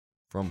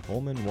From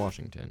Pullman,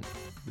 Washington,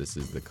 this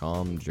is the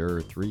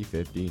ComJur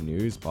 350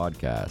 News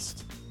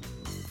Podcast.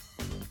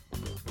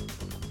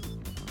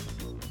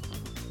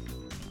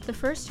 The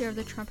first year of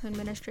the Trump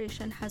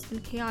administration has been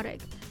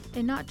chaotic,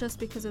 and not just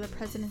because of the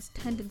president's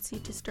tendency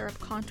to stir up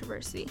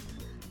controversy.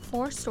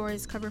 4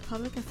 stories cover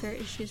public affair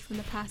issues from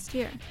the past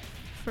year.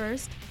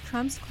 First,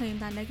 Trump's claim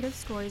that negative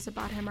stories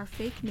about him are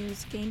fake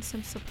news gained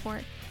some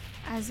support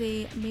as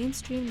a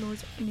mainstream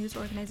news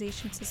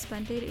organization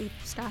suspended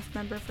a staff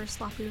member for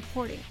sloppy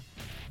reporting.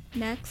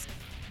 Next,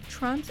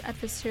 Trump's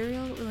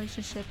adversarial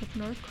relationship with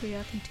North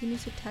Korea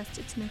continues to test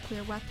its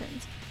nuclear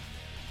weapons.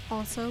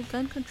 Also,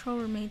 gun control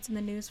remains in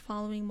the news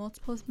following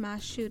multiple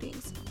mass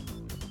shootings.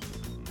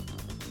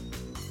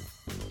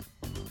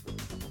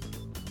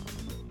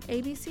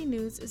 ABC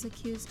News is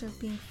accused of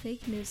being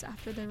fake news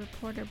after the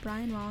reporter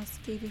Brian Ross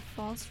gave a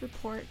false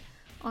report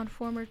on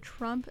former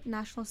Trump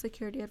National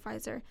Security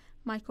Advisor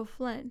Michael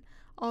Flynn.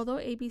 Although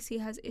ABC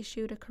has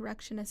issued a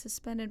correction and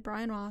suspended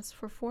Brian Ross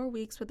for 4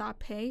 weeks without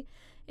pay,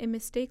 a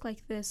mistake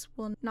like this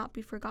will not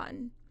be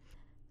forgotten.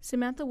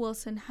 Samantha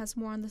Wilson has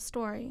more on the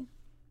story.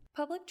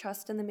 Public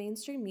trust in the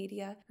mainstream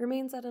media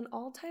remains at an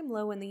all-time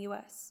low in the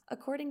U.S.,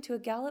 according to a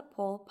Gallup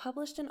poll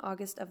published in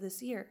August of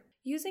this year.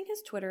 Using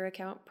his Twitter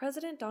account,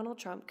 President Donald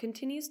Trump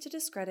continues to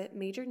discredit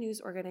major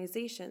news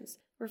organizations,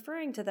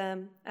 referring to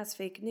them as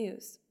fake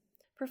news.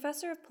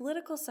 Professor of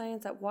Political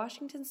Science at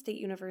Washington State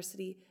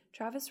University,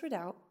 Travis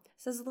Ridout,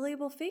 says the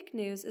label fake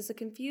news is a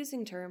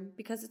confusing term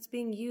because it's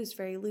being used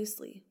very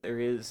loosely. There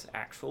is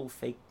actual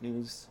fake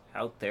news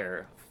out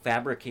there,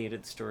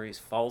 fabricated stories,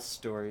 false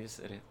stories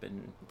that have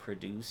been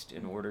produced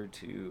in order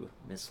to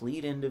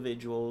mislead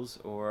individuals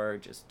or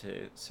just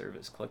to serve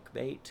as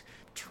clickbait.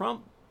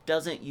 Trump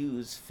doesn't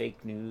use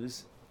fake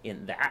news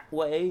in that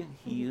way.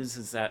 He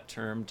uses that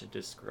term to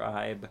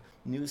describe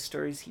news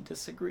stories he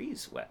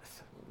disagrees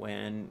with,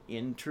 when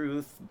in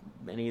truth,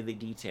 many of the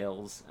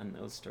details in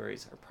those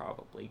stories are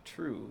probably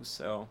true.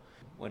 So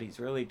what he's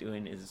really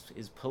doing is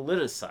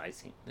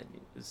politicizing the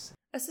news.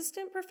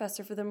 Assistant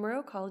professor for the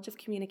Murrow College of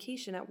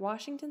Communication at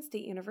Washington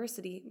State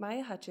University,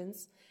 Maya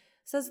Hutchins,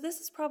 says this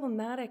is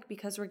problematic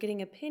because we're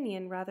getting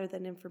opinion rather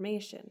than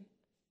information.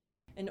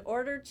 In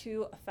order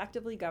to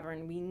effectively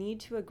govern, we need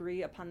to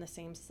agree upon the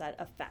same set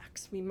of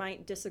facts. We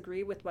might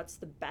disagree with what's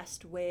the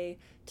best way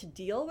to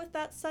deal with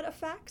that set of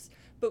facts,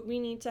 but we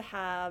need to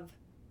have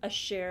a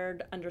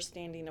shared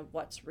understanding of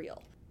what's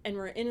real. And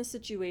we're in a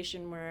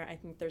situation where I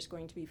think there's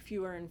going to be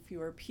fewer and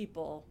fewer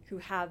people who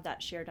have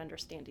that shared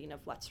understanding of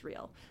what's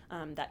real,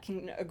 that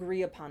can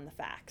agree upon the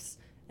facts.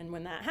 And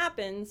when that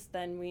happens,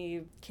 then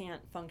we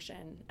can't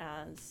function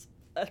as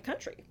a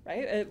country,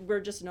 right?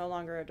 We're just no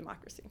longer a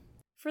democracy.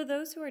 For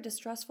those who are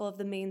distrustful of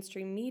the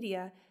mainstream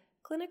media,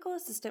 clinical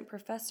assistant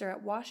professor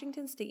at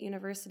Washington State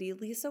University,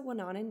 Lisa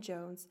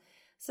Wananen-Jones,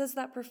 says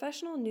that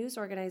professional news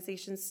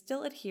organizations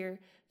still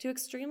adhere to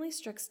extremely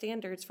strict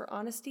standards for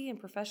honesty and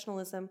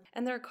professionalism,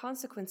 and there are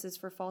consequences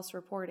for false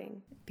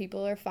reporting.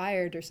 People are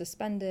fired or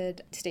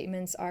suspended.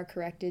 Statements are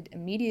corrected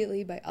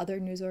immediately by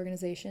other news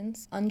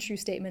organizations. Untrue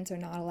statements are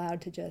not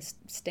allowed to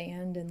just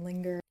stand and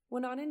linger.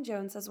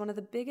 Wananen-Jones says one of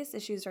the biggest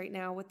issues right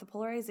now with the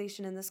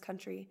polarization in this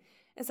country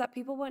is that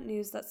people want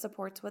news that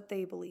supports what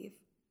they believe.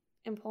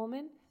 In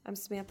Pullman, I'm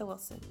Samantha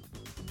Wilson.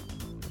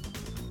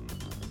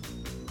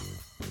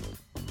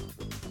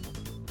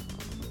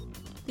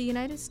 The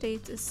United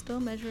States is still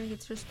measuring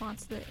its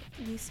response to the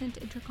recent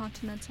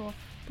intercontinental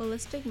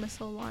ballistic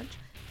missile launch,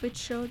 which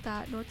showed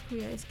that North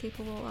Korea is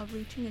capable of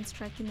reaching and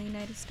striking the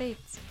United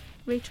States.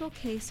 Rachel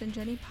Case and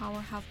Jenny Power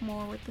have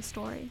more with the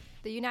story.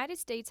 The United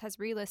States has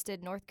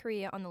relisted North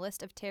Korea on the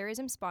list of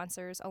terrorism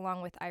sponsors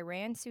along with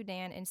Iran,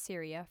 Sudan, and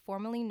Syria,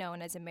 formerly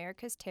known as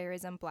America's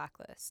terrorism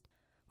blacklist.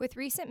 With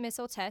recent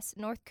missile tests,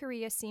 North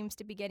Korea seems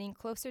to be getting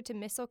closer to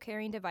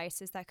missile-carrying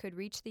devices that could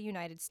reach the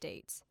United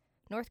States.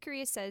 North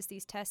Korea says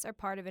these tests are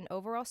part of an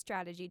overall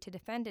strategy to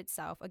defend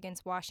itself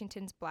against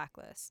Washington's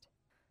blacklist.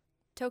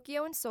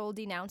 Tokyo and Seoul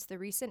denounced the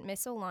recent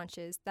missile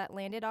launches that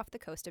landed off the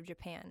coast of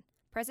Japan.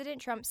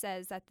 President Trump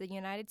says that the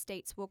United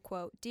States will,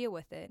 quote, deal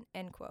with it,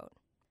 end quote.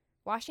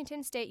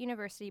 Washington State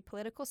University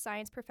political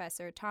science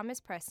professor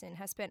Thomas Preston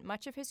has spent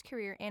much of his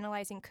career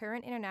analyzing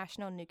current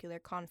international nuclear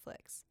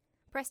conflicts.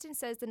 Preston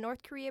says the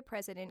North Korea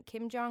president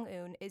Kim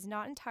Jong-un is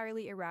not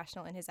entirely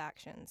irrational in his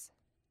actions.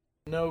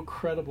 No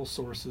credible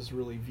sources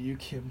really view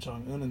Kim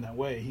Jong-un in that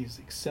way. He's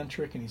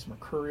eccentric and he's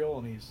mercurial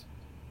and he's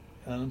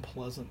an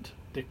unpleasant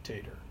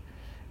dictator.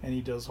 And he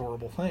does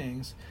horrible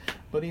things,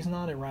 but he's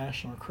not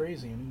irrational or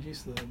crazy. I mean,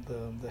 geez,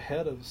 the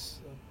head of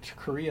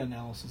Korea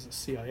analysis at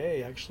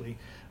CIA actually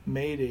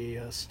made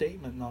a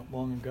statement not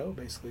long ago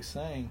basically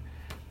saying,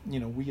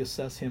 we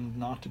assess him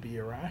not to be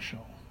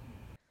irrational.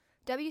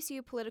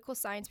 WCU political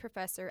science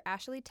professor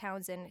Ashley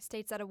Townsend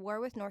states that a war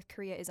with North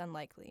Korea is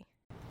unlikely.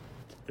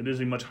 It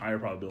is a much higher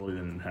probability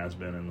than it has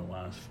been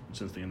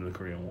since the end of the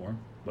Korean War,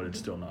 but it's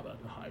still not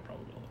a high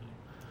probability.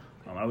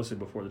 I would say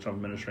before the Trump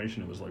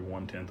administration, it was like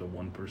 1/10 of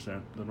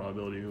 1% the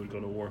probability it would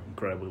go to war,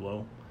 incredibly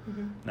low.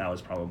 Mm-hmm. Now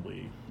it's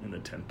probably in the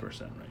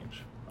 10%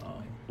 range,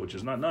 which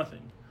is not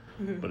nothing,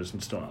 but it's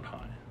still not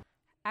high.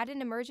 At an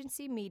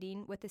emergency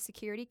meeting with the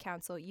Security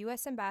Council,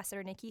 U.S.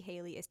 Ambassador Nikki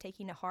Haley is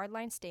taking a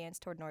hardline stance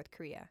toward North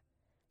Korea.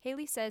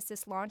 Haley says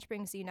this launch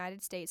brings the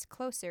United States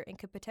closer and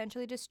could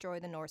potentially destroy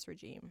the Norse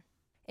regime.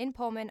 In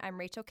Pullman, I'm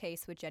Rachel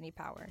Case with Jenny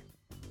Power.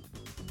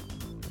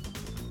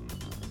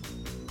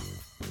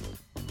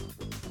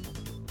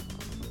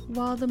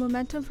 While the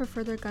momentum for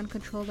further gun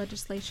control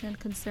legislation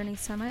concerning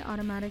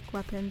semi-automatic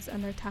weapons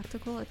and their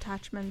tactical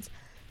attachments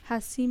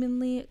has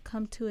seemingly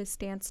come to a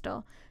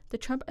standstill, the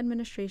Trump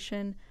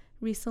administration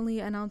recently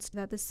announced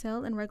that the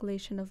sale and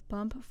regulation of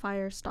bump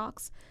fire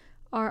stocks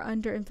are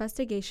under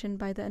investigation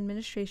by the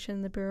administration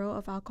and the Bureau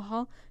of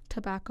Alcohol,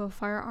 Tobacco,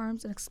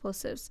 Firearms, and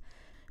Explosives.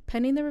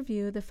 Pending the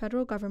review, the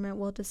federal government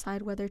will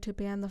decide whether to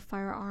ban the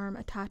firearm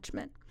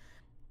attachment.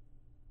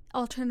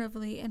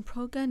 Alternatively, in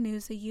pro-gun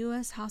news, the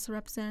U.S. House of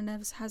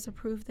Representatives has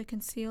approved the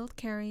Concealed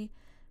Carry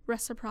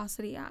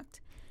Reciprocity Act.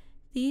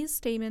 These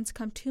statements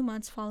come 2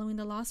 months following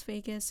the Las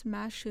Vegas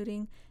mass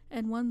shooting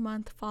and 1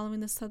 month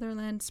following the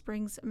Sutherland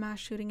Springs mass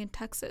shooting in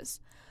Texas.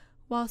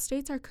 While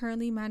states are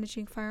currently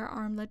managing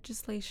firearm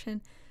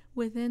legislation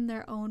within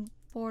their own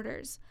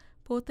borders,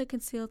 both the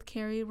Concealed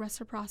Carry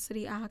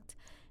Reciprocity Act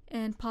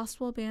and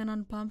possible ban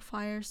on bump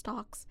fire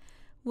stocks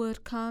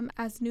would come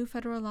as new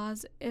federal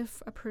laws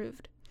if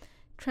approved.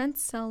 Trent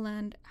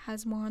Selland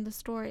has more on the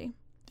story.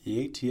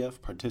 The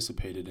ATF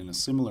participated in a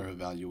similar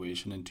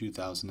evaluation in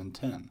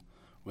 2010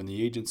 when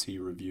the agency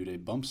reviewed a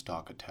bump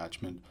stock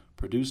attachment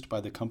produced by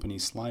the company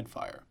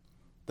Slidefire.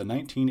 The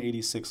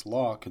 1986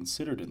 law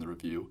considered in the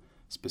review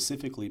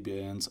specifically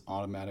bans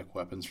automatic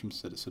weapons from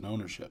citizen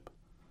ownership.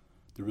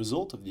 The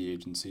result of the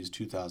agency's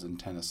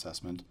 2010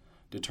 assessment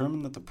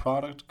determined that the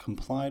product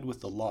complied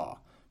with the law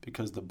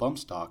because the bump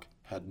stock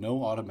had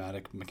no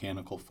automatic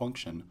mechanical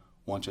function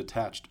once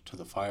attached to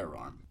the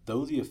firearm.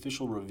 Though the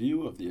official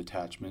review of the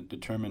attachment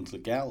determined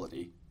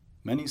legality,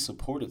 many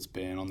support its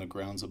ban on the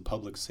grounds of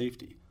public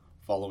safety,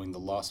 following the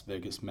Las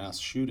Vegas mass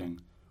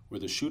shooting, where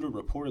the shooter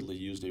reportedly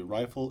used a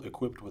rifle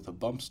equipped with a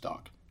bump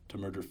stock to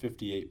murder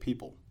 58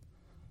 people.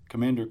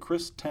 Commander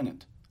Chris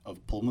Tennant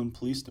of Pullman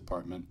Police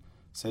Department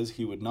says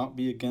he would not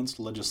be against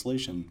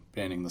legislation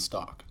banning the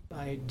stock.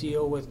 I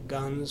deal with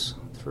guns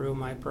through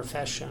my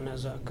profession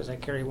because I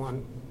carry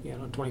one,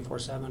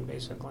 24/7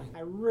 basically. I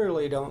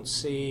really don't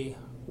see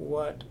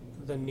what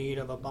the need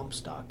of a bump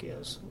stock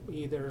is,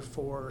 either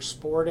for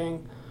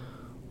sporting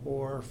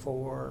or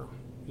for,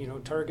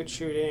 target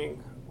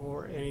shooting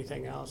or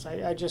anything else.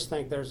 I just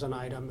think there's an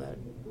item that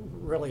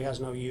really has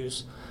no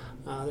use.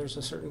 There's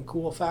a certain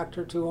cool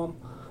factor to them,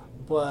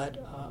 but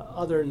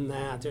other than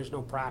that, there's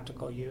no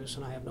practical use,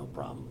 and I have no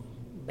problem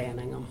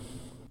banning them.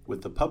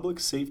 With the public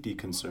safety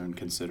concern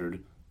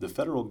considered, the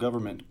federal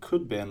government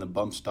could ban the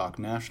bump stock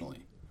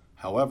nationally.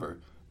 However,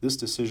 this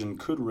decision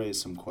could raise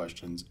some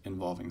questions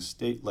involving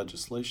state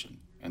legislation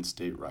and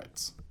state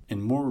rights.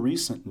 In more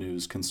recent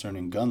news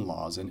concerning gun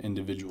laws and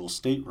individual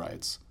state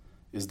rights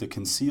is the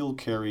Concealed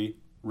Carry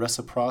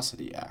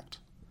Reciprocity Act.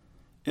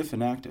 If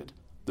enacted,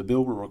 the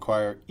bill will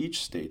require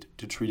each state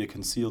to treat a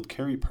concealed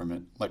carry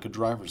permit like a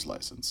driver's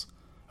license,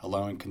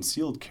 allowing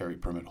concealed carry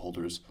permit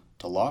holders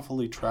to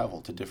lawfully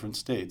travel to different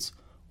states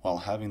while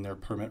having their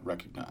permit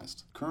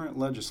recognized. Current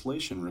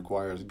legislation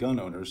requires gun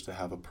owners to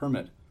have a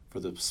permit for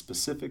the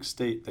specific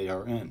state they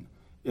are in,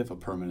 if a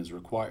permit is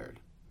required.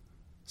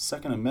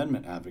 Second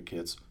Amendment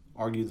advocates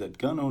argue that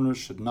gun owners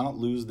should not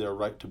lose their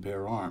right to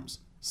bear arms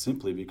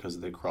simply because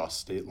they cross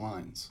state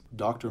lines.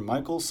 Dr.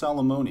 Michael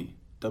Salamoni,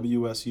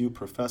 WSU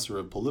professor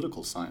of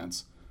political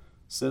science,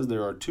 says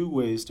there are two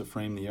ways to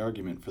frame the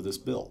argument for this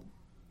bill,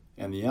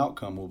 and the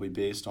outcome will be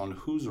based on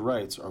whose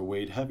rights are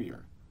weighed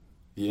heavier,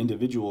 the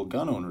individual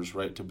gun owner's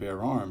right to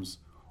bear arms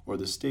or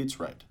the state's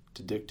right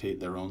to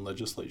dictate their own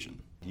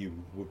legislation.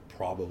 You would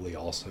probably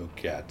also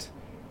get,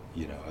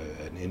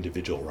 an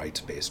individual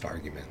rights-based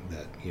argument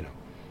that,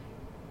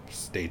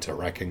 states are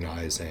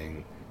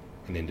recognizing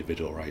an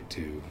individual right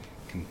to,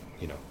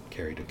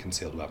 carry a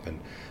concealed weapon,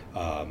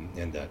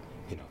 and that,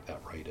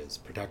 that right is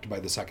protected by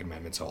the Second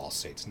Amendment, so all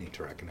states need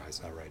to recognize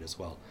that right as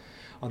well.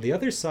 On the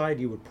other side,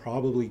 you would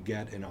probably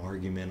get an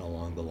argument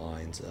along the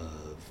lines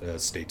of a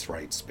states'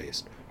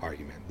 rights-based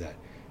argument that,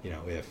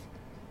 if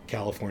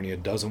California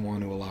doesn't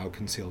want to allow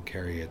concealed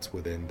carry, it's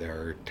within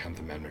their 10th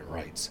Amendment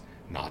rights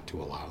not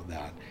to allow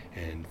that,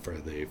 and for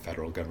the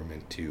federal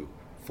government to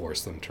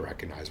force them to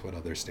recognize what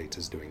other states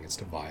is doing is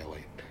to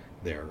violate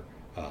their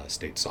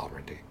state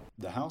sovereignty.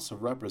 The House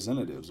of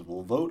Representatives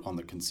will vote on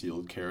the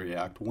Concealed Carry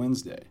Act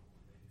Wednesday.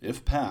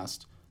 If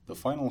passed, the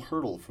final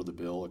hurdle for the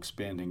bill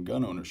expanding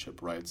gun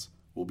ownership rights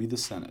will be the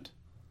Senate.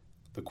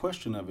 The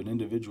question of an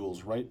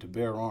individual's right to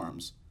bear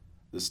arms,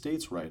 the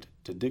state's right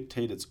to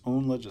dictate its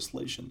own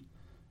legislation,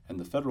 and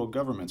the federal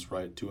government's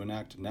right to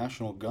enact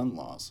national gun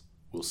laws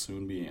will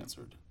soon be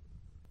answered.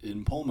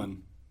 In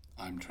Pullman,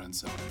 I'm Trent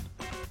Selland.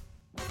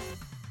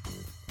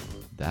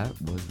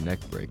 That was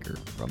Neckbreaker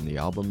from the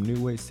album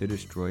New Ways to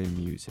Destroy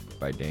Music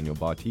by Daniel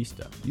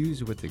Bautista,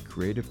 used with a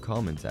Creative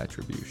Commons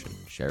attribution,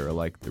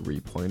 Share-alike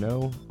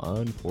 3.0,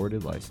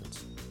 unported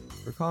license.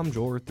 For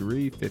ComJor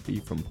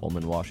 350 from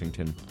Pullman,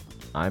 Washington,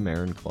 I'm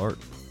Aaron Clark.